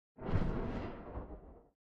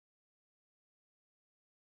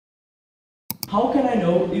how can I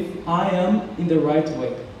know if I am in the right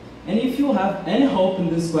way? And if you have any hope in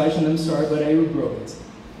this question, I'm sorry, but I will broke it.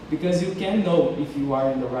 Because you can't know if you are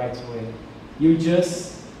in the right way. You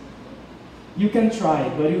can try,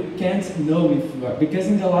 but you can't know if you are. Because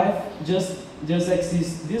in the life, just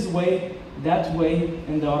exists this way, that way,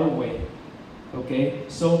 and the other way. Okay?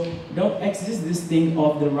 So don't exist this thing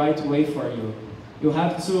of the right way for you. You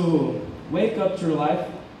have to wake up to your life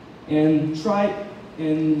and try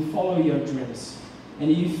and follow your dreams. And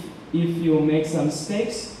if you make some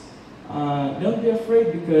mistakes, don't be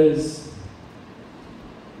afraid, because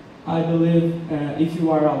I believe if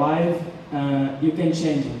you are alive, you can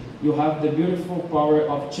change it. You have the beautiful power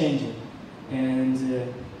of changing. And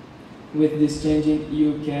with this changing,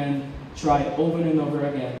 you can try over and over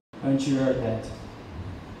again until you're dead.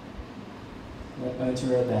 Until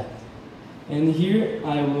you're dead. And here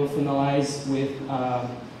I will finalize with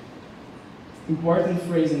important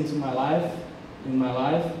phrase in my life,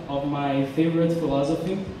 of my favorite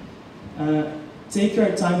philosophy. Take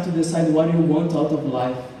your time to decide what you want out of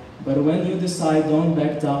life, but when you decide, don't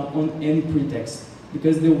back down on any pretext,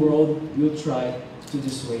 because the world will try to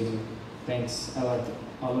dissuade you. Thanks, I love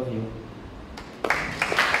all of you.